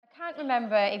can't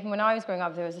remember, even when I was growing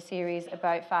up, there was a series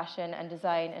about fashion and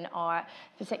design and art,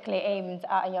 particularly aimed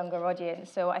at a younger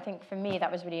audience. So I think for me, that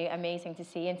was really amazing to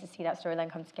see, and to see that storyline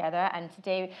come together. And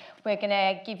today, we're going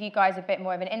to give you guys a bit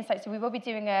more of an insight. So we will be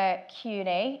doing a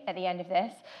Q&A at the end of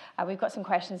this. We've got some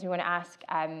questions we want to ask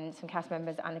some cast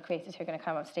members and the creators who are going to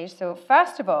come up stage. So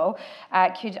first of all,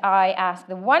 could I ask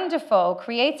the wonderful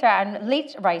creator and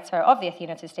lead writer of the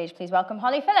Athena to the stage? Please welcome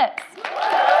Holly Phillips.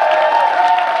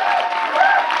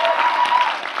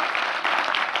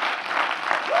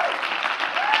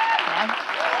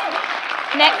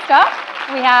 Next up,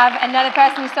 we have another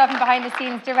person who's talking behind the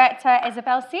scenes, director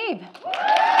Isabel Sieb.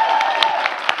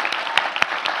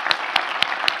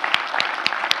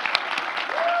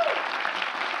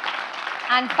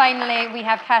 And finally, we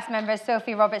have cast members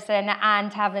Sophie Robertson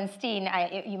and Tavlin Steen.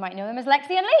 You might know them as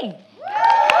Lexi and Lee.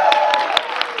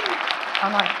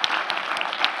 Come on.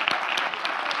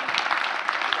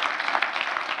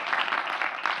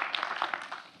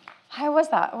 How was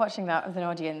that, watching that with an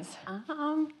audience?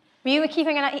 Were you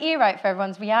keeping an ear out for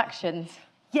everyone's reactions?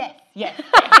 Yes,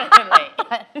 definitely.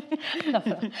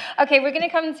 Okay, we're going to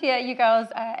come to you girls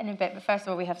in a bit, but first of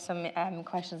all, we have some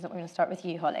questions that we're going to start with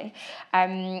you, Holly.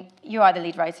 You are the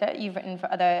lead writer. You've written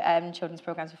for other children's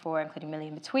programmes before, including Millie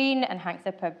in Between and Hank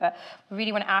Zipper, but we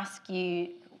really want to ask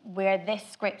you where this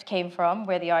script came from,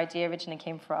 where the idea originally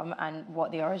came from, and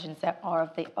what the origins are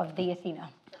of the Athena.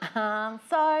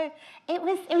 So it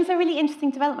was a really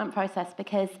interesting development process,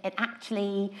 because it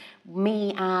actually,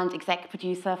 me and exec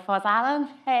producer Foz Allen,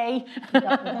 hey,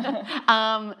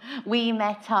 we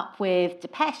met up with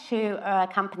Depeche, who are a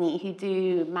company who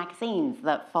do magazines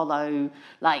that follow,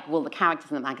 like, well, the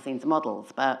characters in the magazines are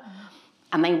models, but.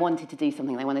 And they wanted to do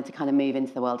something, they wanted to kind of move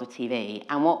into the world of TV.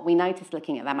 And what we noticed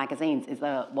looking at their magazines is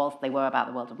that whilst they were about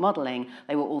the world of modelling,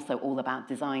 they were also all about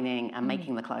designing and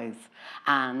making the clothes.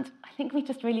 And I think we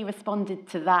just really responded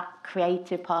to that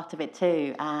creative part of it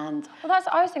too. And well, that's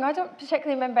what I was thinking. I don't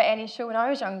particularly remember any show when I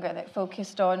was younger that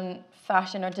focused on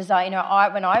fashion or design or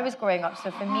art when I was growing up.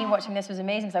 So for me, watching this was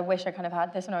amazing, because I wish I kind of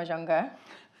had this when I was younger.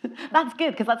 That's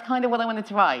good, because that's kind of what I wanted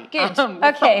to write. Good. Okay.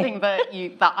 Something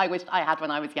that I wished I had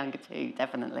when I was younger too,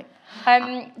 definitely.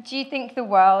 Do you think the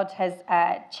world has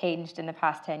changed in the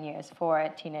past 10 years for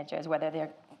teenagers, whether they're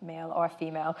male or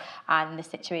female, and the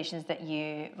situations that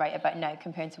you write about now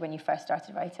compared to when you first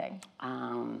started writing?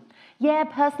 Yeah,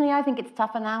 personally, I think it's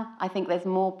tougher now. I think there's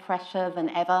more pressure than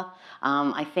ever.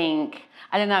 I think,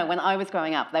 I don't know, when I was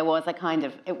growing up, there was a kind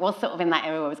of, it was sort of in that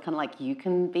era where it was kind of like, you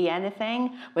can be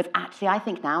anything. Whereas actually, I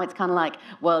think now it's kind of like,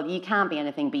 well, you can be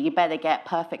anything, but you better get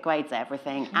perfect grades at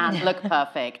everything and look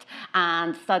perfect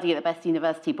and study at the best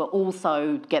university, but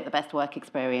also get the best work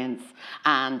experience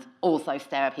and also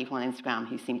stare at people on Instagram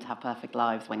who seem to have perfect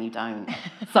lives when you don't.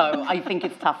 So I think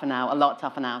it's tougher now, a lot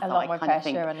tougher now. A lot more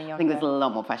pressure on the younger. I think there's a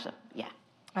lot more pressure, yeah.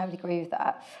 I would agree with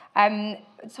that.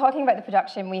 Talking about the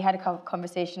production, we had a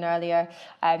conversation earlier,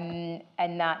 and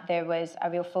that there was a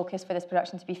real focus for this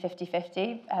production to be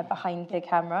 50-50 behind the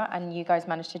camera, and you guys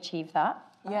managed to achieve that.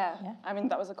 Yeah, I mean,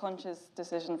 that was a conscious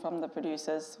decision from the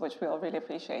producers, which we all really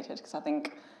appreciated, because I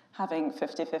think having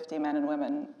 50-50 men and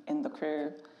women in the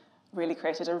crew really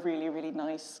created a really, really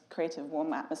nice, creative,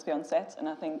 warm atmosphere on set. And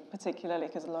I think particularly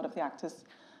because a lot of the actors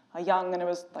are young and it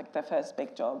was like their first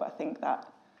big job, I think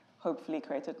that hopefully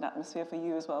created an atmosphere for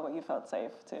you as well, where you felt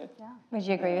safe too. Yeah. Would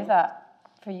you agree with that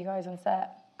for you guys on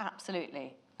set?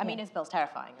 Absolutely. I mean, Isabel's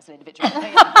terrifying as an individual.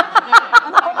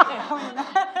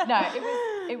 No,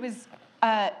 it was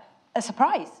a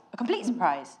surprise, a complete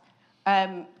surprise,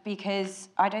 because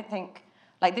I don't think,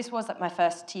 like, this was like my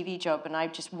first TV job, and I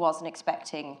just wasn't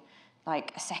expecting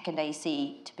like a second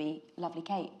AC to be lovely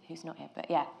Kate, who's not here, but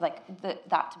yeah, like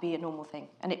that to be a normal thing,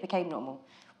 and it became normal,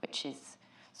 which is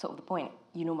sort of the point.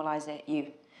 You normalise it, you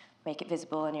make it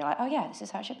visible, and you're like, oh yeah, this is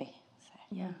how it should be.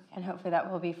 Yeah, and hopefully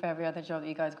that will be for every other job that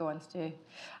you guys go on to do.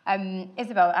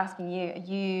 Isabel, asking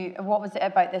you, what was it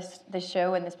about this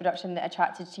show and this production that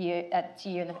attracted to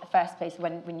you in the first place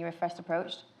when you were first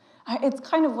approached? It's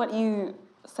kind of what you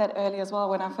said earlier as well.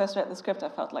 When I first read the script, I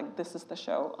felt like this is the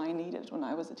show I needed when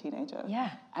I was a teenager. Yeah.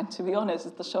 And to be honest,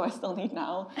 it's the show I still need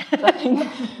now. I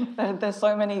think there's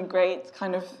so many great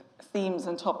kind of themes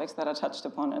and topics that are touched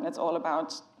upon, and it's all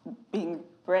about being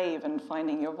brave and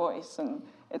finding your voice, and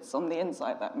it's on the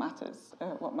inside that matters,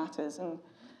 what matters. And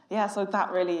yeah, so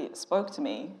that really spoke to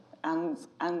me. And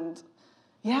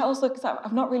yeah, also because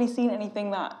I've not really seen anything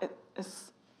that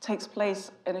takes place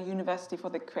in a university for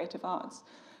the creative arts.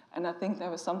 And I think there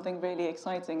was something really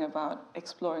exciting about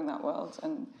exploring that world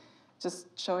and just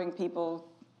showing people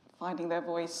finding their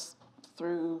voice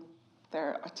through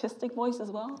their artistic voice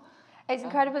as well. It's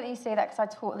incredible that you say that because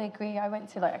I totally agree. I went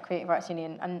to like a creative arts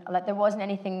union and like there wasn't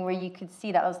anything where you could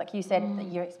see that. It was like you said that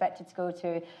you're expected to go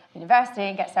to university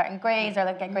and get certain grades or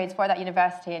like get grades for that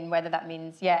university, and whether that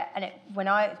means particularly when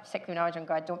I was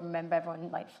younger, I don't remember everyone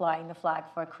like flying the flag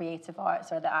for creative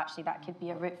arts or that actually that could be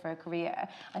a route for a career.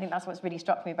 I think that's what's really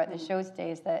struck me about the show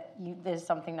today is that there's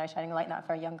something now shining a light on that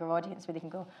for a younger audience where they can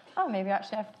go, oh, maybe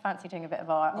actually I fancy doing a bit of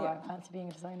art or I fancy being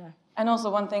a designer. And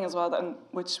also one thing as well,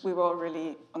 which we were all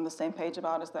really on the same page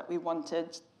about, is that we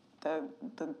wanted the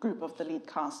group of the lead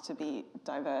cast to be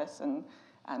diverse, and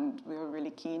we were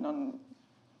really keen on,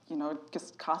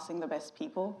 just casting the best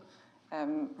people,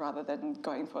 rather than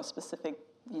going for a specific,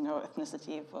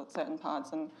 ethnicity for certain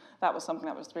parts. And that was something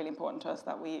that was really important to us,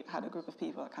 that we had a group of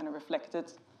people that kind of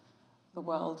reflected the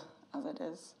world as it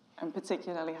is, and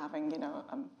particularly having,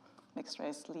 mixed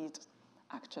race lead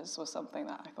actors was something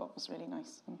that I thought was really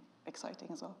nice and exciting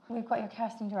as well. We've got your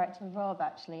casting director, Rob,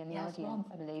 actually, in the audience, Rob.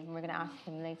 I believe, and we're going to ask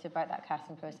him later about that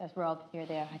casting process. Rob, you're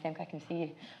there. I think I can see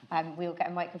you. We'll get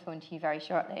a microphone to you very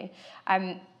shortly.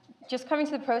 Just coming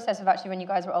to the process of actually when you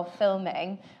guys were all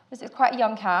filming, was it quite a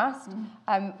young cast?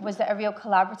 Was it a real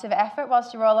collaborative effort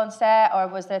whilst you were all on set, or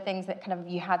was there things that kind of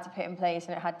you had to put in place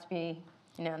and it had to be,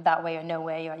 that way or no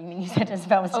way? Or you said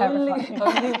Isabel was terrifying.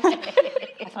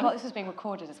 I forgot this was being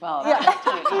recorded as well.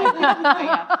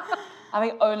 I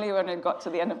think only when it got to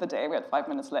the end of the day, we had 5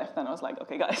 minutes left, and I was like,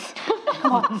 okay, guys,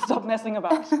 come on, stop messing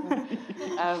about.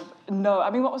 No, I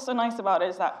mean, what was so nice about it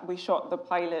is that we shot the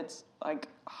pilot like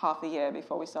half a year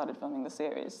before we started filming the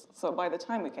series. So by the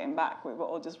time we came back, we were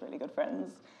all just really good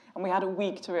friends. And we had a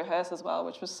week to rehearse as well,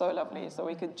 which was so lovely. So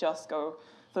we could just go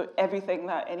through everything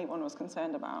that anyone was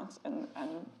concerned about, and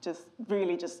just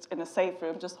really just in a safe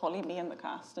room, just Holly, me, and the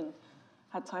cast, and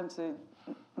had time to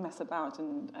mess about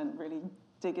and really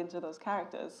dig into those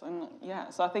characters. And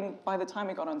so I think by the time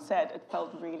we got on set, it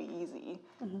felt really easy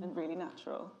and really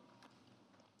natural.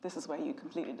 This is where you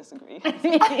completely disagree. No,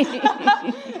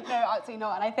 absolutely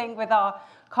not. And I think with our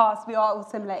cast, we are all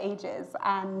similar ages.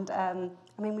 And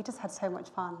we just had so much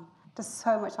fun. Just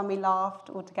so much fun. We laughed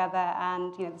all together.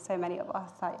 And, there's so many of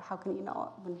us. Like, how can you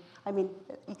not? You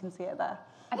can see it there.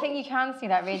 I think you can see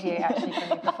that radiate actually from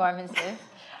your performances.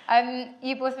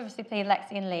 You both obviously played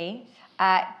Lexi and Lee.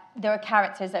 There are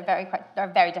characters that are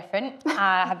very different,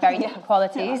 have very different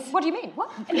qualities. What do you mean? What?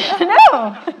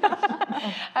 No.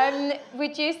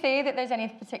 Would you say that there's any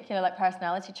particular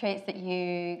personality traits that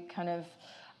you kind of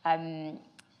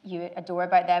you adore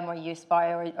about them, or you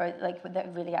aspire, or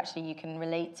that really actually you can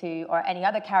relate to, or any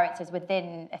other characters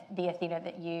within the Athena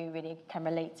that you really can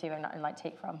relate to and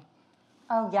take from?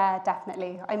 Oh yeah,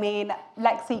 definitely. I mean,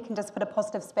 Lexi can just put a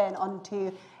positive spin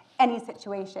onto any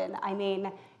situation. I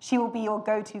mean, she will be your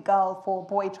go-to girl for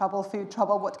boy trouble, food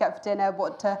trouble, what to get for dinner,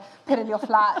 what to put in your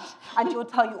flat, and she will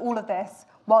tell you all of this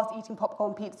whilst eating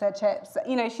popcorn, pizza, chips.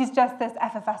 She's just this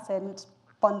effervescent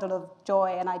bundle of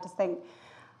joy, and I just think,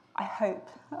 I hope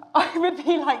I would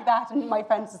be like that, and my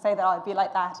friends would say that I'd be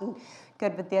like that, and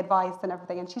good with the advice and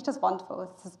everything, and she's just wonderful.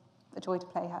 It's just a joy to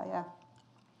play her, yeah.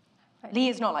 Lee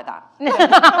is not like that.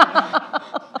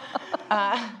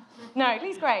 No,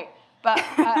 Lee's great. But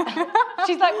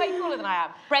she's way cooler than I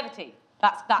am. Brevity.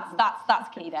 That's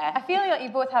key there. I feel like you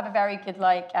both have a very good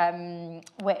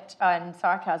wit and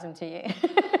sarcasm to you.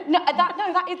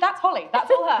 That's Holly. That's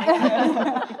all her.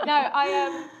 No,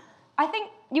 I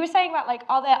think you were saying about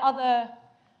are there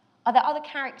other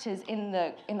characters in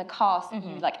the cast that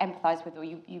you empathise with, or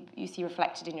you see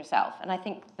reflected in yourself? And I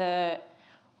think the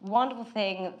wonderful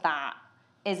thing that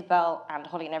Isabel and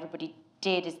Holly and everybody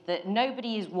did is that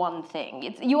nobody is one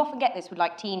thing. You often get this with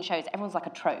teen shows. Everyone's like a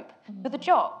trope. You're the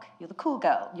jock. You're the cool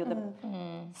girl. You're the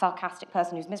sarcastic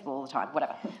person who's miserable all the time.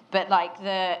 Whatever. But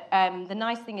the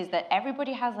nice thing is that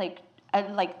everybody has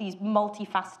these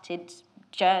multifaceted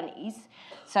journeys.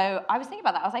 So I was thinking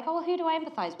about that. I was like, oh well, who do I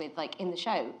empathise with in the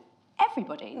show?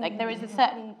 Everybody. There is a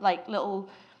certain little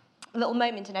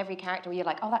moment in every character where you're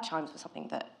like, oh, that chimes with something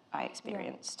that I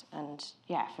experienced. And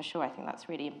yeah, for sure, I think that's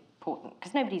really important,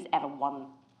 because nobody's ever one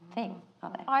thing,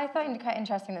 are they? I found it quite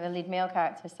interesting that the lead male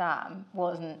character, Sam,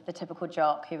 wasn't the typical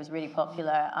jock who was really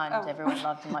popular and everyone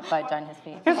loved and bowed down his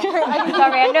feet. Sorry,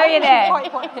 I know you're there.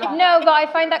 Quite popular. No, but I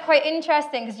find that quite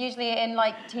interesting, because usually in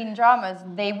teen dramas,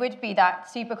 they would be that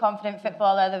super confident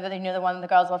footballer, the one the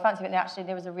girls will fancy, but actually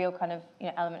there was a real kind of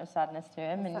element of sadness to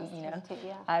him,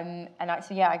 I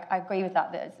agree with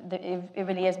that it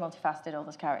really is multifaceted, all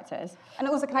those characters. And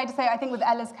also, can I just say, I think with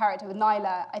Ella's character, with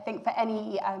Nyla, I think for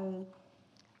any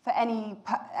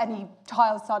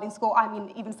child starting school,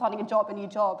 even starting a new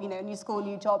job, new school,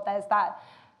 new job, there's that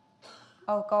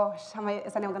oh gosh,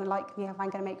 is anyone going to like me? Am I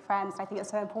going to make friends? And I think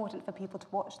it's so important for people to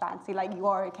watch that and see, like, you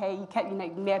are okay. You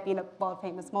may have been a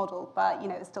world-famous model, but,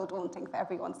 it's still daunting for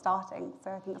everyone starting.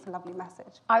 So I think that's a lovely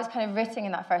message. I was kind of writing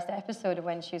in that first episode of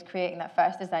when she was creating that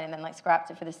first design and then like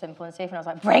scrapped it for the simple and safe, and I was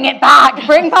like, bring it back,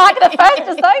 bring back the first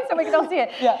design so we can all see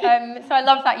it. Yeah. So I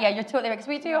love that. Yeah, you're totally right, because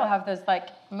we do all have those like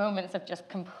moments of just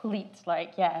complete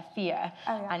fear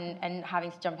and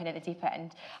having to jump in at the deep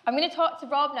end. I'm going to talk to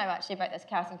Rob now actually about this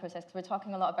casting process, because we're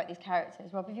talking a lot about these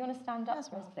characters. Rob, if you want to stand up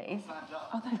for us, please.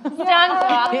 Stand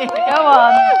up. Go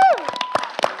on.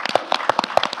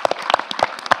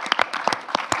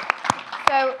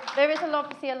 So there is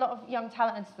obviously a lot of young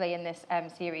talent on display in this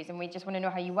series, and we just want to know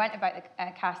how you went about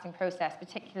the casting process,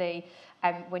 particularly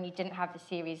when you didn't have the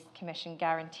series commission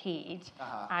guaranteed.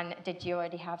 And did you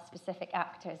already have specific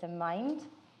actors in mind?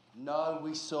 No,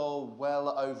 we saw well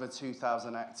over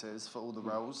 2,000 actors for all the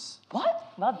roles.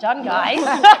 What? Well done, guys.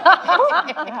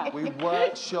 We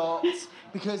workshopped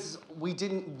because we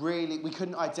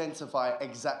couldn't identify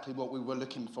exactly what we were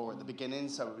looking for at the beginning,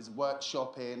 so it was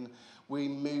workshopping. We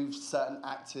moved certain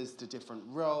actors to different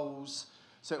roles.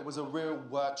 So it was a real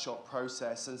workshop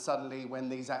process, and suddenly when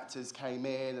these actors came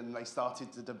in and they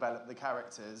started to develop the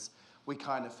characters, we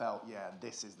kind of felt, yeah,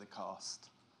 this is the cast.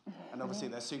 And obviously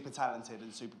they're super talented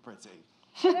and super pretty.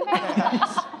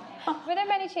 Were there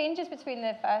many changes between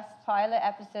the first pilot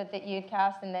episode that you'd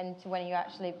cast and then to when you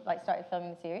actually started filming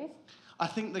the series? I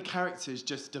think the characters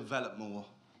just develop more.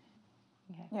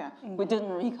 Okay. Yeah, we didn't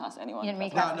recast anyone. You didn't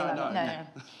recast No. anyone?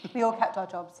 We all kept our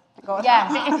jobs. Thank God. Yeah.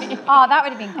 Oh, that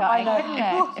would have been kind, wouldn't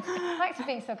it? Thanks for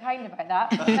being so kind about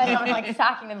that. And not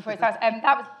sacking them before it starts.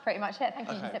 That was pretty much it. Thank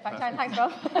you. You can sit back down. Thanks,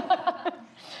 Rob.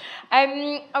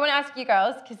 I want to ask you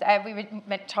girls, because we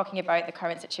were talking about the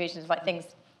current situations of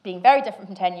things being very different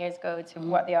from 10 years ago to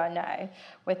what they are now,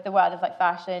 with the world of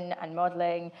fashion and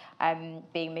modelling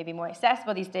being maybe more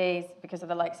accessible these days because of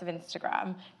the likes of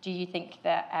Instagram. Do you think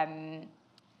that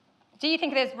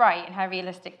it is right, and how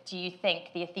realistic do you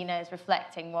think the Athena is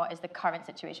reflecting what is the current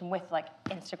situation with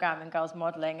Instagram and girls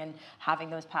modelling and having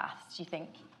those paths? Do you think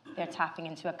they're tapping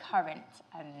into a current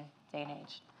day and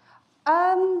age?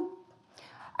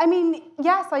 I mean,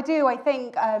 yes, I do. I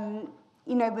think,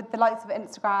 with the likes of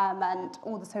Instagram and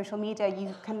all the social media,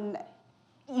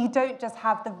 you don't just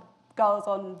have the girls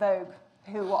on Vogue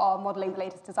who are modelling the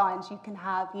latest designs. You can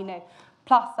have,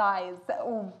 plus size,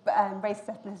 all races,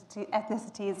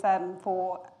 ethnicities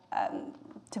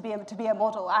to be a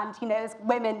model. And, as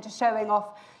women just showing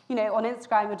off, on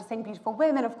Instagram, you're just seeing beautiful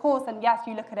women, of course. And yes,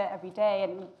 you look at it every day,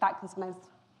 and that can sometimes,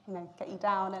 get you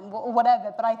down and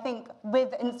whatever. But I think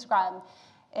with Instagram,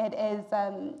 it is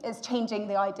it's changing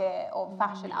the idea of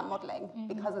fashion and modelling,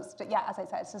 because it's, as I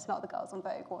said, it's just not the girls on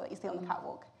Vogue or that you see on the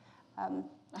catwalk. And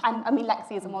I mean,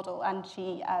 Lexi is a model, and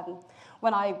she,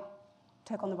 when I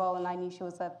took on the role and I knew she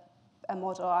was a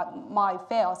model, my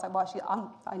fear, I was like,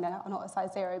 well, I know I'm not a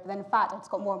size 0, but then in fact I just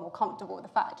got more and more comfortable with the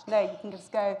fact, you can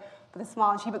just go with a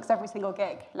smile, and she books every single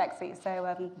gig, Lexi,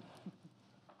 so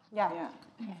yeah.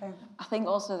 So. I think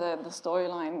also the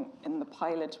storyline in the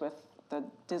pilot with the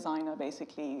designer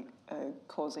basically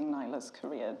causing Nyla's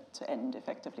career to end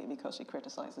effectively because she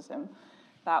criticizes him.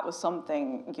 That was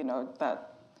something,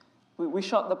 that we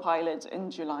shot the pilot in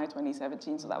July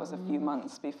 2017, so that was a few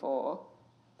months before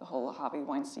the whole Harvey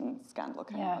Weinstein scandal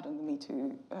came out and the Me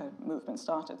Too movement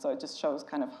started. So it just shows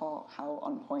kind of how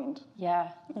on point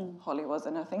Holly was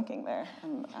in her thinking there,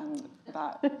 and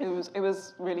that it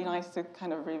was really nice to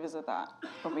kind of revisit that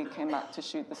when we came back to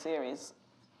shoot the series,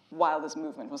 while this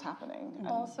movement was happening.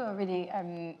 Also a really,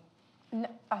 I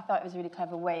thought it was a really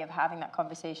clever way of having that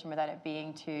conversation without it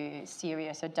being too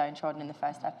serious or downtrodden in the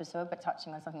first episode, but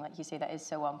touching on something like you say that is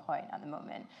so on point at the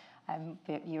moment.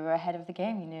 But you were ahead of the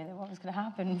game. You knew what was going to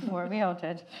happen before we all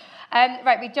did.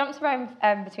 Right, we jumped around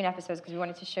between episodes because we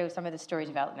wanted to show some of the story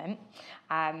development.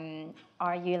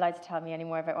 Are you allowed to tell me any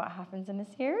more about what happens in the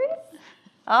series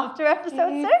after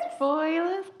episode 6?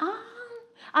 Spoilers?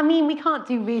 I mean, we can't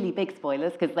do really big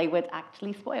spoilers because they would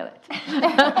actually spoil it.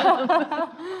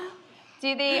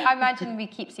 Do they? I imagine we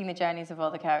keep seeing the journeys of all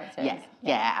the characters.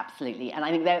 Yeah, absolutely. And I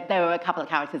think there were a couple of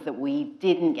characters that we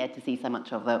didn't get to see so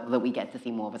much of that we get to see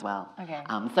more of as well. Okay.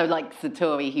 So like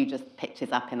Satori, who just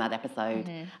pitches up in that episode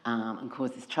and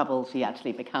causes trouble, she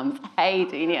actually becomes, hey,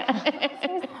 Junior.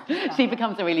 She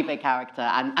becomes a really big character.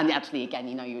 And actually,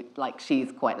 again,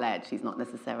 she's quite led. She's not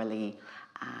necessarily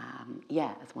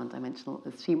Yeah, as one-dimensional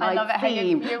as she I might love it how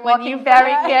seem. you're when walking you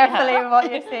very first- carefully with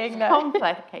what you're saying now.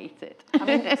 Complicated. I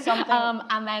mean, something.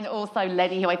 And then also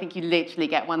Lenny, who I think you literally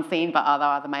get one scene, but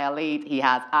other male lead, he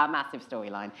has a massive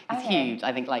storyline. He's Okay. huge.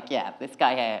 I think, this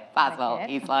guy here, Basil,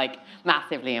 Okay. he's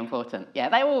massively important. Yeah,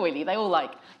 they all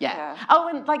yeah. Yeah. Oh,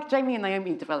 and Jamie and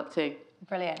Naomi developed too.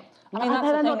 Brilliant. I mean, that's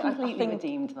the they're not thing, I completely think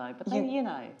redeemed though, but you-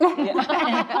 they,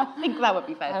 I think that would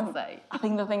be fair to say. I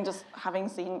think the thing, just having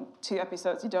seen 2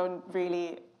 episodes, you don't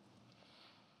really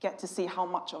get to see how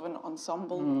much of an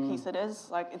ensemble piece it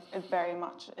is. It very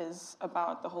much is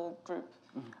about the whole group.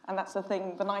 And that's the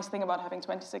thing, the nice thing about having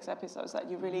 26 episodes, that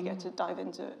you really get to dive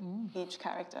into each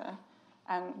character.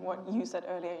 And what you said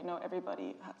earlier,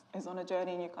 everybody is on a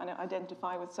journey, and you kind of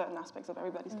identify with certain aspects of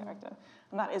everybody's character.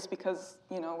 And that is because,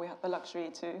 we have the luxury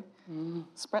to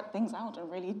spread things out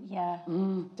and really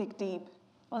dig deep.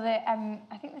 Well,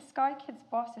 I think the Sky Kids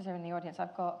bosses are in the audience.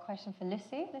 I've got a question for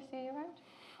Lucy. Lucy, are you around?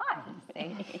 Hi,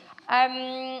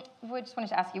 Lucy. We just wanted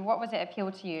to ask you, what was it appeal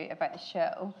to you about the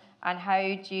show, and how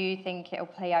do you think it'll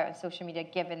play out on social media,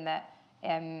 given that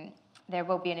there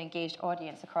will be an engaged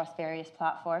audience across various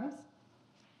platforms?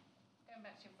 Going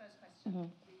back to your first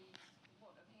question,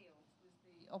 what appealed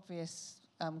was the obvious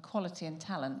quality and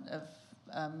talent of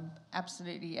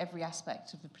absolutely every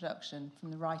aspect of the production,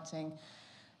 from the writing.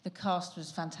 The cast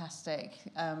was fantastic,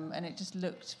 and it just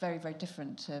looked very, very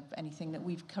different to anything that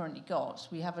we've currently got.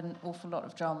 We have an awful lot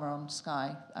of drama on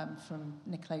Sky from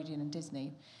Nickelodeon and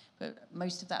Disney, but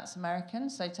most of that's American.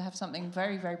 So to have something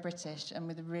very, very British and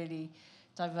with a really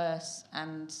diverse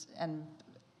and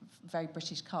very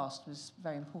British cast was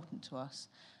very important to us.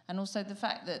 And also the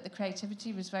fact that the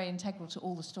creativity was very integral to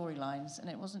all the storylines, and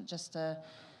it wasn't just a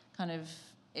kind of,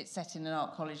 it's set in an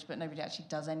art college, but nobody actually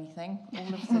does anything.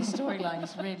 All of the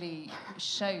storylines really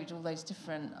showed all those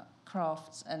different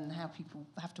crafts and how people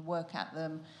have to work at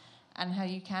them, and how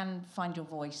you can find your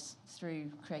voice through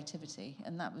creativity.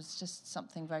 And that was just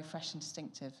something very fresh and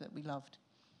distinctive that we loved.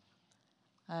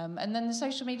 And then the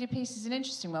social media piece is an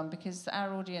interesting one, because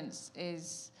our audience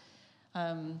is,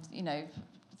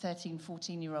 13,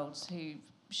 14-year-olds who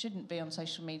shouldn't be on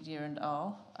social media and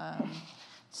are.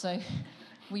 So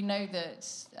we know that,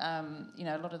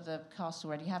 a lot of the cast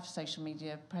already have social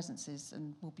media presences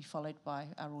and will be followed by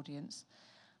our audience.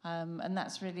 And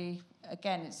that's really,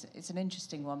 again, it's an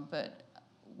interesting one, but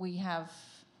we have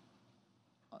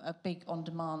a big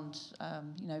on-demand,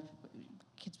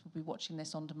 kids will be watching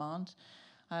this on demand,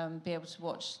 be able to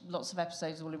watch lots of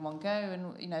episodes all in one go,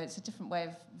 and, it's a different way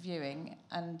of viewing.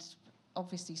 And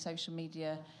obviously social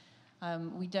media,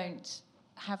 we don't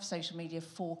have social media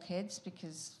for kids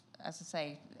because, as I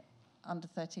say, under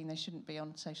 13, they shouldn't be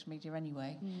on social media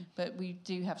anyway. But we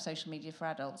do have social media for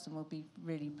adults, and we'll be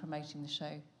really promoting the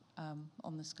show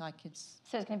on the Sky Kids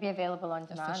So it's going to be available on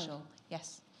demand. official.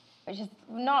 Yes. Which is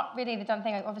not really the done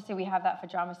thing. Obviously, we have that for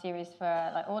drama series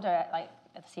for older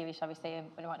series, shall we say,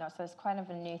 and whatnot. So it's kind of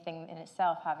a new thing in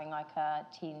itself, having a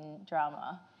teen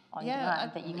drama on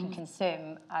demand that you can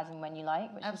consume as and when you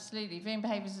like. Which Absolutely. Viewing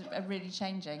behaviours are really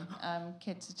changing.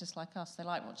 Kids are just like us. They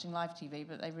like watching live TV,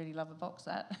 but they really love a box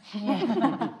set.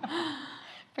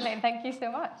 Brilliant, thank you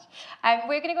so much.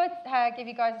 We're going to go give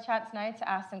you guys a chance now to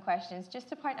ask some questions. Just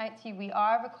to point out to you, we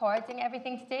are recording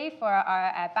everything today for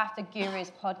our BAFTA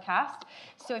Gurus podcast.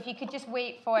 So if you could just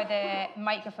wait for the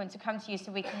microphone to come to you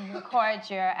so we can record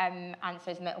your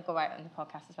answers, and it will go out on the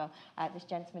podcast as well. This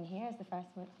gentleman here is the first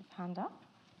one with his hand up.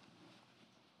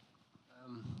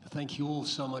 Thank you all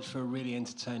so much for a really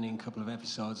entertaining couple of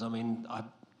episodes. I mean,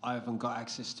 I haven't got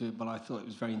access to it, but I thought it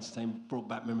was very entertaining. Brought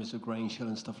back memories of Grange Hill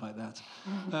and stuff like that.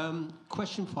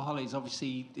 Question for Holly is,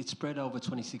 obviously it's spread over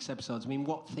 26 episodes. I mean,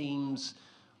 what themes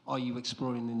are you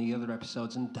exploring in the other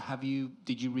episodes? And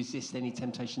did you resist any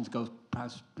temptation to go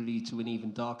possibly to an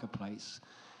even darker place?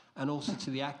 And also to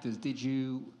the actors,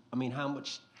 how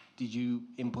much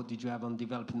input did you have on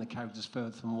developing the characters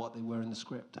further from what they were in the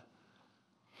script?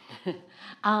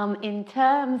 In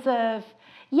terms of,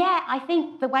 I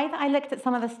think the way that I looked at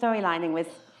some of the storylining was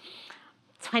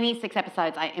 26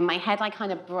 episodes. In my head, I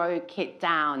kind of broke it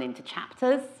down into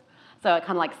chapters. So I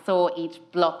kind of saw each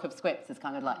block of scripts as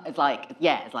kind of it's like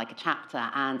a chapter.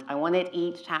 And I wanted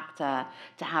each chapter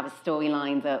to have a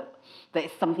storyline that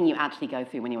is something you actually go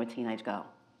through when you're a teenage girl.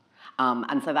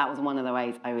 And so that was one of the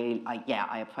ways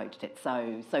I approached it.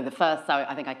 So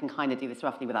I think I can kind of do this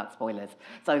roughly without spoilers.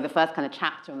 So the first kind of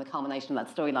chapter and the culmination of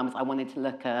that storyline was I wanted to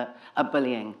look at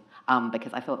bullying,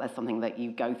 because I thought there's something that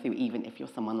you go through even if you're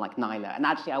someone like Nyla. And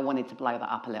actually I wanted to blow that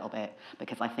up a little bit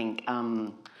because I think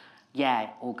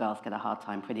yeah, all girls get a hard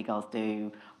time, pretty girls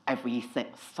do, every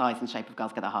size and shape of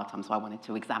girls get a hard time, so I wanted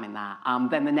to examine that.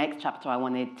 Then the next chapter, I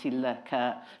wanted to look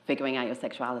at figuring out your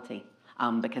sexuality,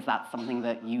 because that's something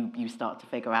that you start to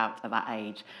figure out at that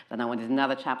age. Then I wanted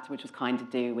another chapter which was kind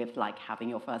of do with like having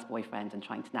your first boyfriend and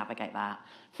trying to navigate that.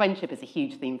 Friendship is a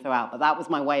huge theme throughout, but that was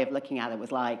my way of looking at it,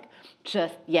 was like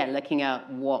just, yeah, looking at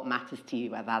what matters to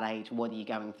you at that age, what are you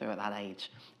going through at that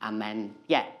age, and then,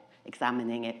 yeah,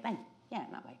 examining it then, yeah,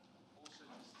 in that way.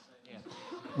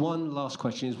 One last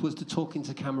question is, was the talking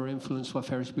to camera influenced by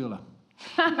Ferris Bueller?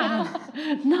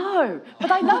 No, but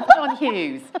I love John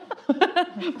Hughes.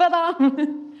 But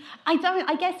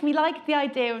I guess we like the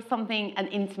idea of something, an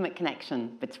intimate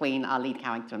connection between our lead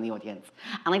character and the audience.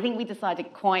 And I think we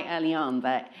decided quite early on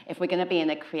that if we're going to be in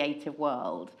a creative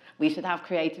world, we should have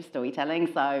creative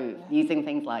storytelling. So using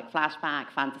things like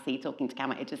flashback, fantasy, talking to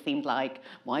camera, it just seemed like,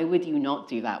 why would you not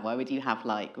do that? Why would you have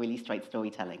like really straight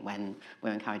storytelling when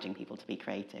we're encouraging people to be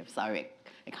creative? So it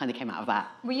kind of came out of that.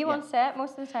 Were you on set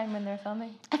most of the time when they were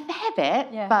filming? A fair bit,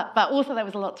 Yeah. but also there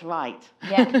was a lot to write.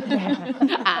 Yeah.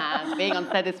 And being on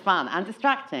set is fun and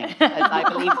distracting, as I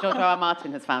believe George R.R.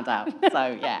 Martin has found out.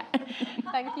 So, yeah.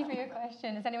 Thank you for your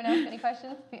question. Has anyone else got any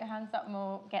questions? Put your hands up and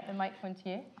we'll get the microphone to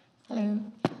you. Hello.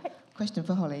 Question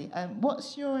for Holly.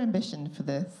 What's your ambition for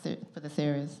the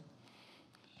series?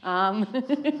 My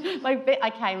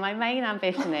main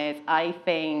ambition is, I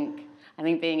think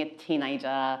being a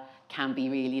teenager can be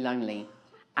really lonely.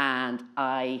 And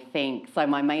I think, so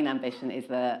my main ambition is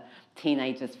that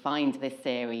teenagers find this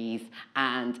series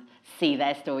and see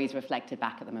their stories reflected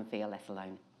back at them and feel less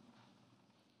alone.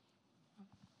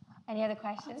 Any other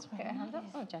questions? Put your hands up.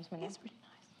 Oh, gentlemen. It's really nice.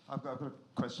 I've got a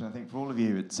question, I think, for all of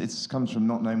you. It comes from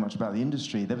not knowing much about the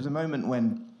industry. There was a moment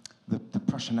when the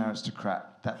Prussian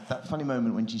aristocrat, that funny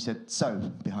moment when she said "so"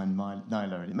 behind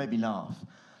Nyla, and it made me laugh.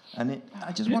 And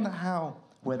I just wonder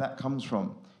where that comes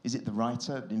from. Is it the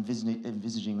writer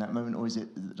envisaging that moment, or is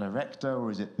it the director, or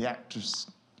is it the actress?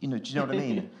 Do you know what I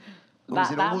mean?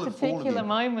 That particular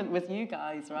moment was you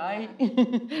guys, right?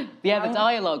 Yeah, the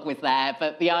dialogue was there,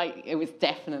 but it was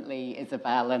definitely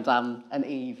Isabel and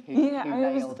Eve who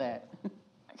nailed it.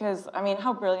 Because, I mean,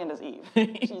 how brilliant is Eve?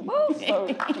 She's so,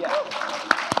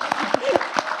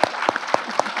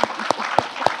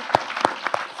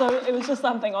 So it was just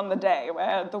something on the day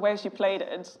where the way she played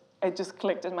it, it just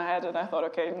clicked in my head, and I thought,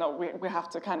 okay, no, we have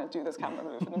to kind of do this camera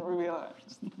move, and then we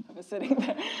realized I was sitting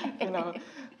there,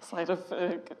 sort of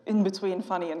in between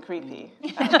funny and creepy,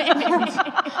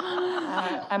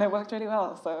 and it worked really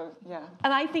well. So yeah.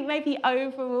 And I think maybe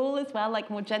overall as well,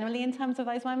 like more generally in terms of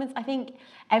those moments, I think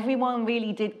everyone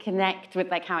really did connect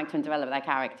with their character and develop their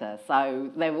character.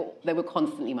 So there were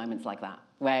constantly moments like that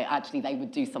where actually they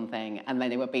would do something, and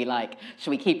then it would be like, should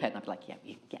we keep it? And I'd be like, yeah,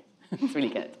 it's really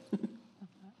good.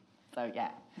 So, yeah.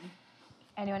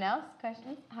 Anyone else?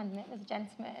 Questions? Hand in it. There's a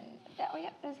gentleman. Oh, yeah,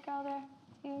 there's a girl there.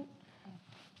 Too.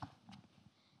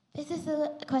 This is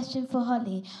a question for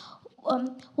Holly.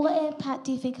 What impact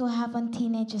do you think it will have on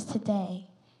teenagers today?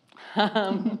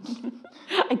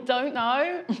 I don't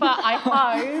know, but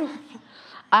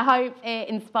I hope it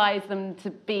inspires them to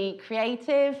be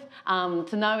creative,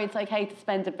 to know it's okay to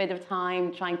spend a bit of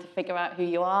time trying to figure out who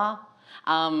you are,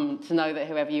 to know that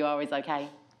whoever you are is okay.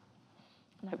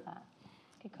 Love that.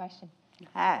 Good question.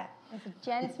 Yeah. There's a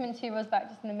gentleman 2 rows back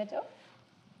just in the middle.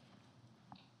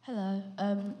 Hello.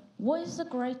 What is the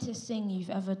greatest thing you've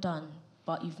ever done,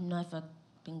 but you've never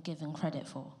been given credit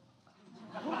for?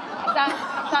 Is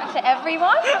that to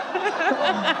everyone?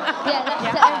 Yeah, that's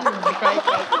to everyone. Great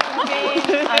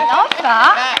question. I love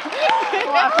that.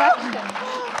 What a question.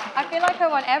 I feel like I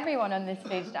want everyone on this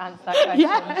stage to answer that question.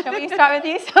 Yeah. Shall we start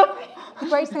with you, Sophie? The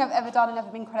greatest thing I've ever done and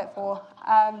never been credit for.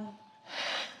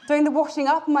 Doing the washing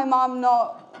up and my mum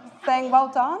not saying well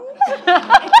done.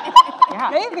 Yeah.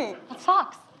 Maybe. That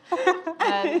sucks.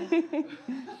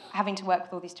 Having to work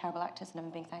with all these terrible actors and never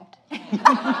being thanked.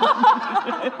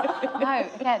 No,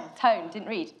 again, tone, didn't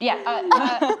read. Yeah.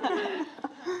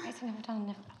 Greatest thing I've ever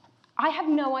done. I have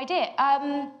no idea.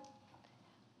 I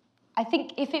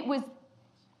think if it was,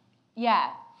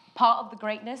 part of the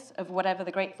greatness of whatever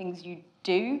the great things you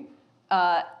do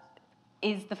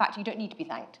is the fact you don't need to be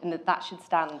thanked, and that should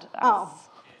stand as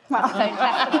its own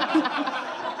testament.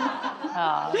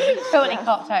 Totally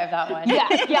copped out of that one. Yeah.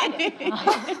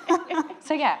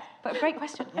 So but a great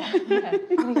question.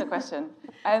 Really good question.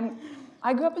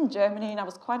 I grew up in Germany, and I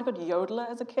was quite a good yodeler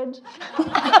as a kid. Come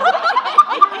on.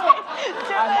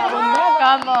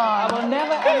 I will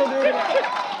never ever do it again.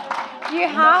 You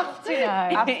have to know.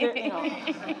 Absolutely not.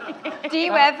 Do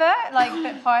you ever, like,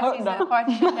 at parties, no.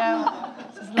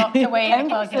 Just locked away in a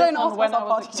closet. Don't ask when I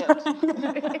was a kid.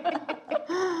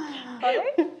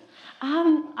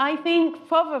 I think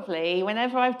probably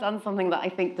whenever I've done something that I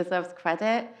think deserves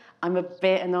credit, I'm a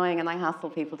bit annoying and I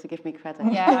hassle people to give me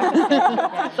credit.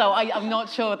 Yeah. So I'm not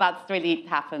sure that's really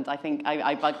happened. I think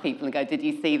I bug people and go, did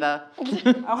you see the...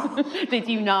 Did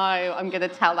you know I'm going to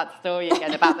tell that story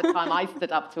again about the time I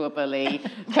stood up to a bully?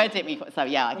 Credit me. So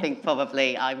yeah, I think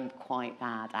probably I'm quite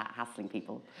bad at hassling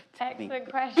people. Excellent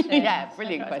question. Yeah,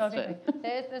 brilliant question.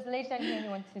 There's a lady down here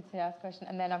who wanted to ask a question,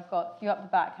 and then I've got you up the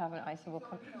back, haven't I? So we'll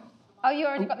come... Oh, you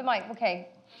already got the mic. Okay.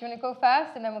 Do you want to go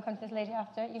first, and then we'll come to this lady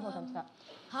after? You hold on to that.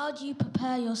 How do you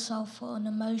prepare yourself for an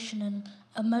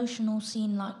emotional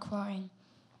scene like crying?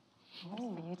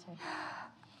 Oh, you two.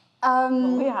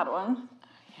 Well, we had one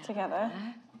together.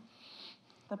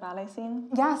 The ballet scene.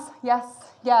 Yes.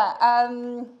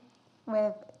 Yeah.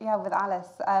 With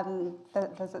Alice.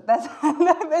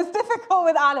 It's difficult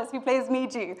with Alice, who plays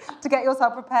Miju, to get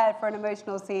yourself prepared for an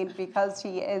emotional scene because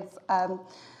she is a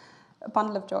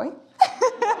bundle of joy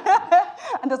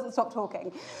and doesn't stop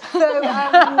talking. So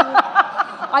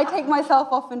I take myself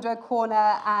off into a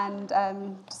corner and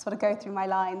just sort of go through my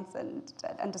lines and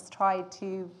just try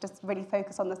to just really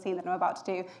focus on the scene that I'm about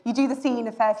to do. You do the scene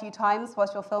a fair few times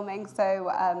whilst you're filming,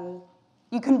 so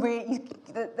you've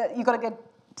got a good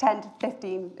 10 to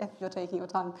 15, if you're taking your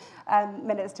time,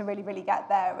 minutes to really, really get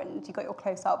there, and you've got your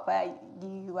close-up where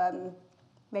you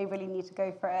may really need to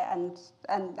go for it, and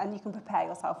you can prepare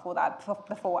yourself for that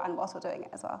before and whilst you're doing it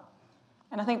as well.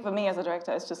 And I think for me as a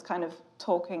director, it's just kind of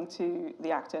talking to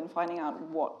the actor and finding out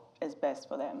what is best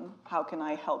for them. How can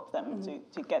I help them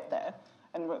to get there?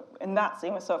 And in that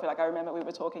scene with Sophie, I remember we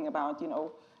were talking about,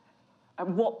 at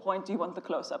what point do you want the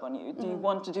close-up on you? Do you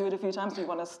want to do it a few times? Do you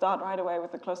want to start right away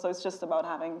with the close-up? So it's just about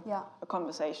having a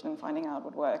conversation and finding out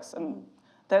what works. And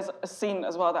there's a scene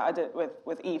as well that I did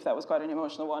with Eve that was quite an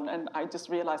emotional one, and I just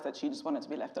realised that she just wanted to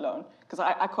be left alone. Because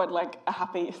I quite like a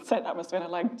happy, sad atmosphere, and I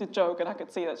like to joke, and I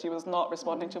could see that she was not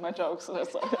responding to my jokes. So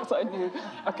I knew,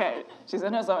 okay, she's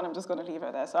in her zone, I'm just going to leave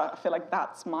her there. So I feel like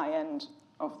that's my end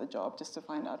of the job, just to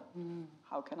find out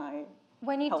how can I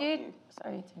When you help do, you.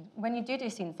 when you do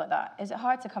scenes like that, is it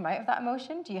hard to come out of that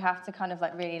emotion? Do you have to kind of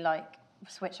really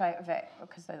switch out of it?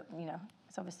 Because,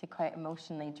 it's obviously quite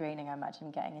emotionally draining, I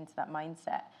imagine, getting into that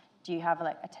mindset. Do you have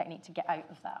a technique to get out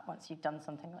of that once you've done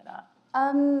something like that?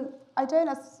 I don't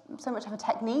so much have a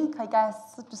technique, I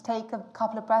guess. Just take a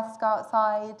couple of breaths, go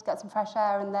outside, get some fresh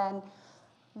air, and then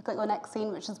you've got your next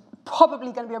scene, which is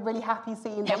probably going to be a really happy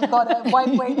scene that you've got to wipe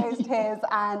away those tears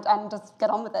and just get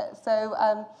on with it. So,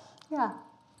 yeah.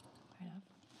 Fair enough.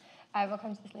 We'll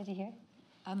come to this lady here.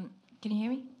 Can you hear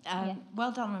me? Yeah.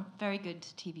 Well done, a very good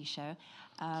TV show.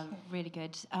 Really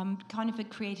good. Kind of a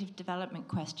creative development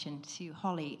question to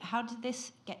Holly. How did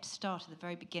this get started at the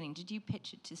very beginning? Did you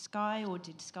pitch it to Sky, or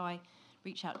did Sky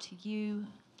reach out to you?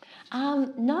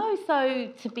 No,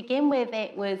 so to begin with,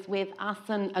 it was with us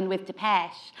and with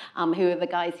Depeche, who are the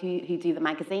guys who do the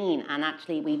magazine, and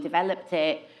actually we developed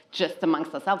it just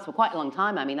amongst ourselves for quite a long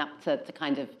time. I mean, up to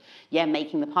kind of,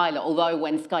 making the pilot. Although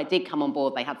when Sky did come on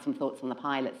board, they had some thoughts on the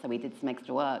pilot, so we did some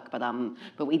extra work. But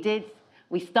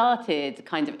we started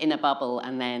kind of in a bubble,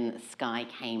 and then Sky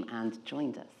came and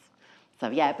joined us. So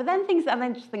but then things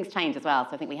changed as well.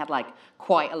 So I think we had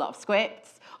quite a lot of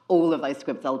scripts. All of those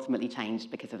scripts ultimately changed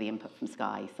because of the input from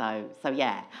Sky. So I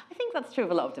think that's true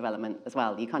of a lot of development as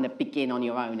well. You kind of begin on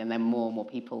your own, and then more and more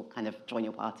people kind of join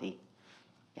your party.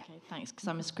 Yeah. Okay, thanks, because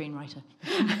I'm a screenwriter.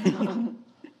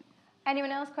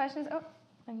 Anyone else questions? Oh,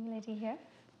 I'm the lady here.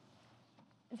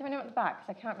 Is there anyone at the back?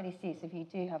 Because I can't really see, so if you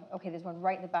do have... Okay, there's one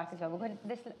right at the back as well. We'll go to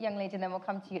this young lady, and then we'll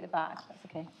come to you at the back. That's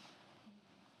okay.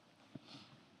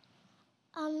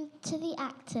 To the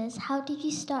actors, how did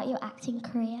you start your acting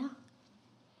career?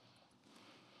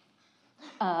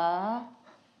 By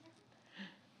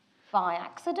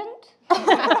accident,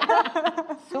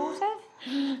 sort of.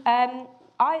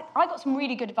 I got some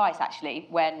really good advice, actually,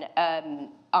 when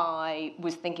I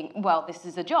was thinking, well, this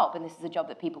is a job, and this is a job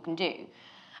that people can do.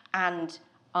 And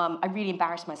I really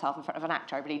embarrassed myself in front of an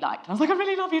actor I really liked. I was like, I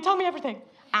really love you, tell me everything.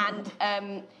 And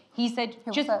he said,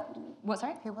 Who was it? What,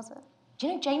 sorry? Who was it? Do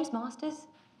you know James Masters?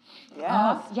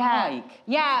 Yeah. We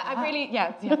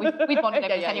bonded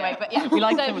over this anyway, but yeah. We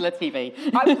like similar TV.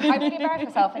 I really embarrassed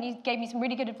myself, and he gave me some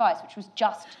really good advice, which was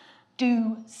just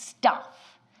do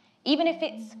stuff. Even if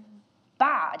it's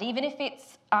bad, even if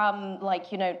it's not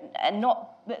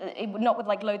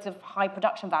with loads of high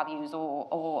production values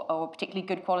or particularly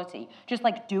good quality, just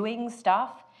doing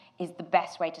stuff is the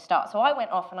best way to start. So I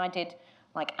went off and I did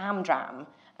Amdram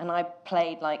and I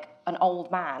played like an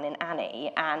old man in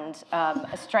Annie and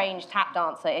a strange tap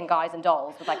dancer in Guys and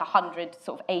Dolls with like 100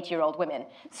 sort of 80-year-old women.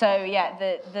 So yeah,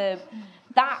 that,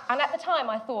 and at the time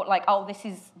I thought like, oh, this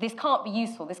can't be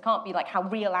useful. This can't be like how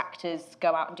real actors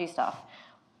go out and do stuff.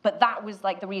 But that was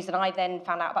like the reason I then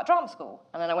found out about drama school.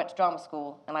 And then I went to drama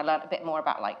school and I learned a bit more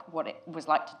about like what it was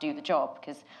like to do the job,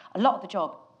 because a lot of the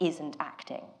job isn't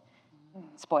acting.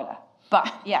 Spoiler.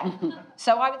 But yeah.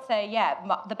 So I would say, yeah,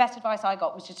 the best advice I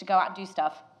got was just to go out and do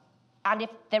stuff. And if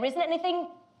there isn't anything,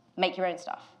 make your own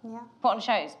stuff. Yeah. Put on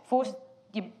shows. Force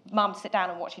your mum to sit down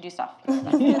and watch you do stuff.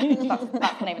 That's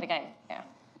the name of the game. Yeah.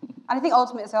 And I think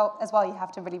ultimately as well, you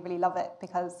have to really, really love it,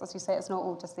 because as you say, it's not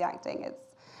all just the acting,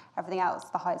 it's everything else,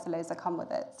 the highs and lows that come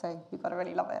with it. So you've got to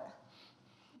really love it.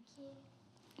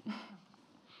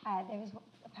 There was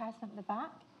a person up the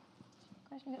back.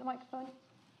 Question, get the microphone.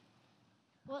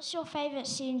 What's your favourite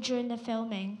scene during the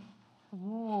filming?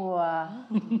 Ooh,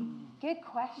 good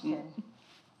question.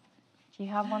 Do you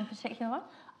have one particular one?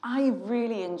 I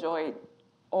really enjoyed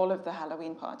all of the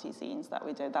Halloween party scenes that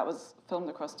we did. That was filmed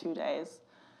across 2 days.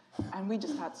 And we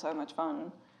just had so much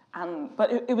fun.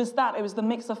 But it was the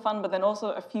mix of fun, but then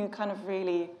also a few kind of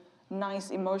really nice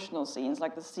emotional scenes,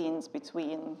 like the scenes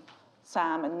between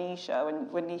Sam and Nisha,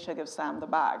 when Nisha gives Sam the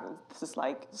bag. This is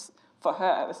like, for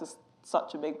her, this is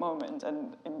such a big moment.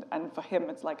 And for him,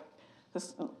 it's like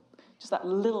this, just that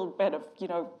little bit of,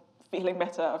 feeling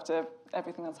better after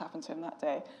everything that's happened to him that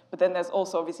day. But then there's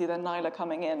also obviously then Nyla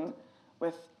coming in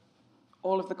with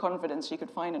all of the confidence she could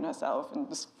find in herself and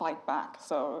just fight back.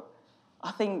 So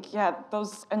I think, yeah,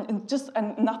 those, and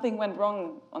nothing went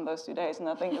wrong on those 2 days. And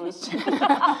I think it was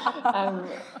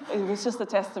just a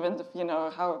testament of,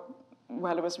 how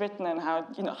well it was written and how,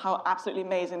 how absolutely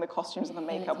amazing the costumes and the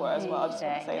makeup were as well. I just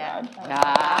want to say that.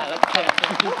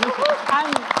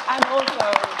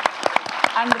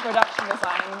 And the production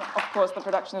design, of course,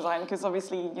 because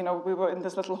obviously, we were in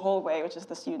this little hallway, which is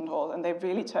the student hall, and they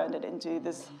really turned it into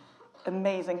this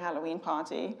amazing Halloween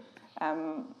party.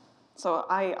 So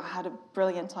I had a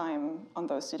brilliant time on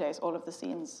those 2 days, all of the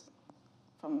scenes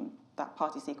from that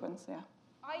party sequence, yeah.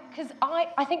 Because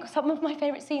I think some of my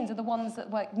favourite scenes are the ones that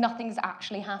were nothing's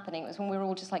actually happening. It was when we were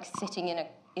all just like sitting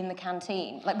in the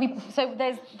canteen. So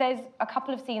there's a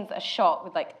couple of scenes that are shot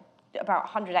with like about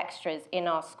 100 extras in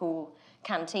our school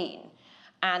canteen,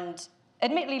 and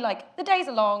admittedly, like, the days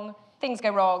are long, things go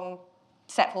wrong,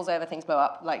 set falls over, things blow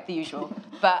up, like the usual.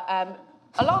 But a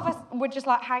lot of us were just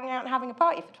like hanging out and having a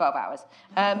party for 12 hours.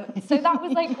 So that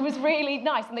was like, was really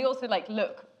nice, and they also like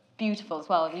look beautiful as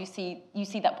well. And you see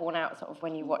that borne out sort of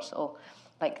when you watch sort of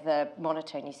like the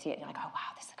monitor and you see it, and you're like, oh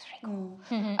wow, this looks really cool.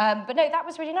 But no, that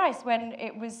was really nice when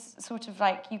it was sort of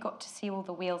like you got to see all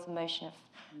the wheels in motion of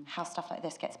how stuff like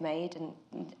this gets made, and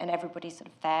everybody's sort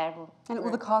of there. And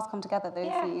all the cars come together,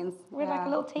 those scenes. We're like a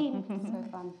little team. So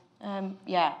fun. And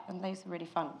those are really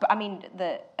fun. But I mean,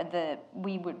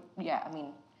 we would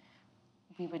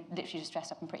literally just dress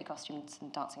up in pretty costumes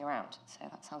and dancing around. So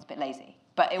that sounds a bit lazy,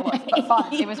 but it was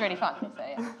fun. It was really fun. So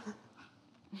yeah.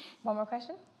 One more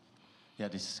question. Yeah,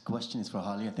 this question is for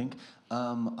Holly, I think.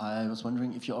 I was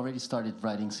wondering if you already started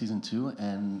writing season 2,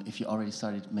 and if you already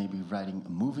started maybe writing a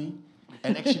movie.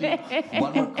 And actually,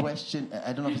 one more question.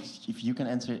 I don't know if you can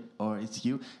answer it or it's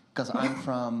you, because I'm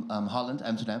from Holland,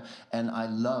 Amsterdam, and I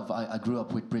grew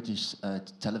up with British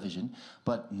television,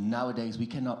 but nowadays we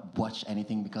cannot watch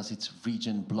anything because it's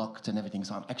region blocked and everything.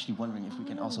 So I'm actually wondering if we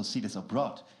can also see this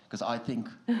abroad, because I think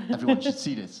everyone should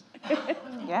see this.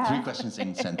 Yeah. 3 questions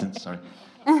in a sentence, sorry.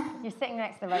 You're sitting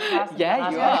next to the right person.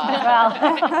 Yeah, you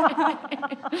are.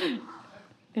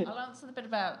 I'll answer the bit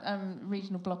about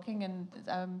regional blocking, and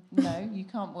no, you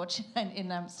can't watch it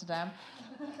in Amsterdam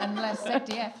unless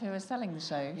ZDF, who are selling the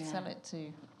show, sell it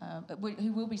to,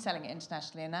 who will be selling it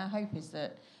internationally. And our hope is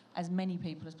that as many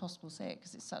people as possible see it,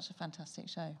 because it's such a fantastic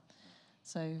show.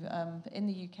 So in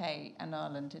the UK and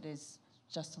Ireland, it is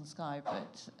just on Sky,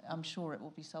 but I'm sure it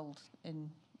will be sold in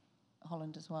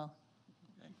Holland as well.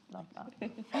 Love that.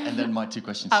 And then my 2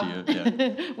 questions to you.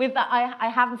 Yeah. With that, I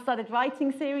haven't started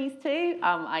writing series 2.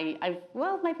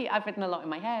 Maybe I've written a lot in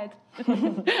my head.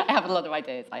 I have a lot of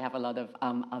ideas. I have a lot of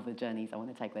other journeys I want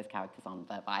to take those characters on,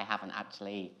 but I haven't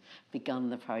actually begun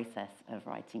the process of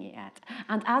writing it yet.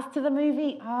 And as to the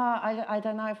movie, I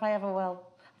don't know if I ever will.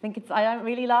 I don't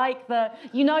really like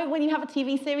when you have a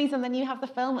TV series and then you have the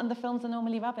film, and the films are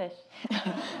normally rubbish.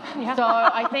 So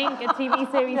I think a TV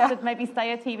series should maybe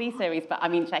stay a TV series, but I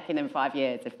mean, check in 5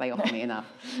 years if they offer me enough.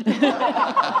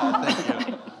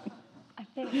 I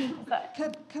think that...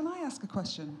 Can I ask a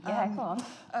question? Yeah, go on.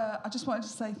 I just wanted to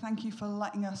say thank you for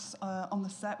letting us on the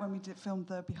set when we filmed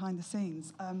the behind the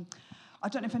scenes. I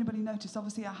don't know if anybody noticed,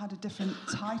 obviously I had a different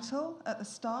title at the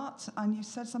start, and you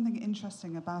said something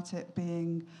interesting about it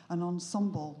being an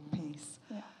ensemble piece.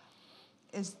 Yeah.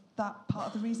 Is that part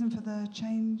of the reason for the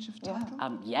change of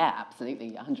title? Yeah,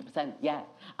 absolutely, 100%.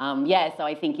 Yeah, so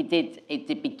I think it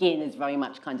did begin as very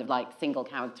much kind of like single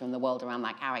character in the world around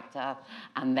that character,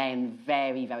 and then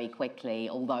very, very quickly,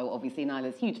 although obviously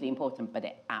Nyla's hugely important, but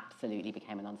it absolutely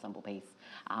became an ensemble piece.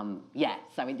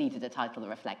 So it needed a title that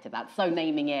reflected that. So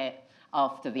naming it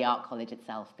after the art college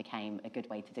itself became a good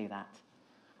way to do that.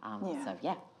 So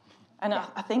yeah. And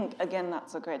I think, again,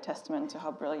 that's a great testament to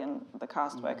how brilliant the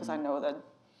cast were, because I know that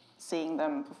seeing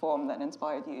them perform then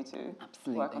inspired you to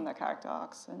work on their character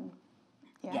arcs. And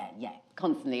Yeah,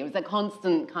 constantly. It was a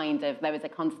constant there was a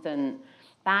constant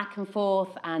back and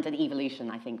forth and an evolution,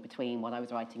 I think, between what I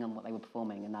was writing and what they were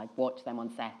performing. And I'd watch them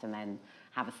on set and then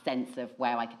have a sense of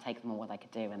where I could take them or what I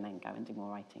could do, and then go and do more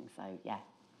writing. So, yeah.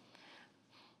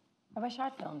 I wish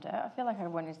I'd filmed it. I feel like I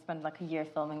wanted to spend like a year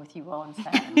filming with you all on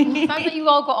set. It sounds like you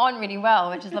all got on really well,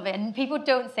 which is lovely. And people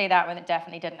don't say that when it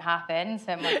definitely didn't happen,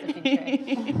 so it must have been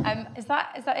true. Is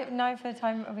that it now for the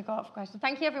time we got for questions?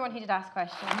 Thank you everyone who did ask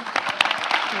questions.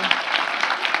 Thank you.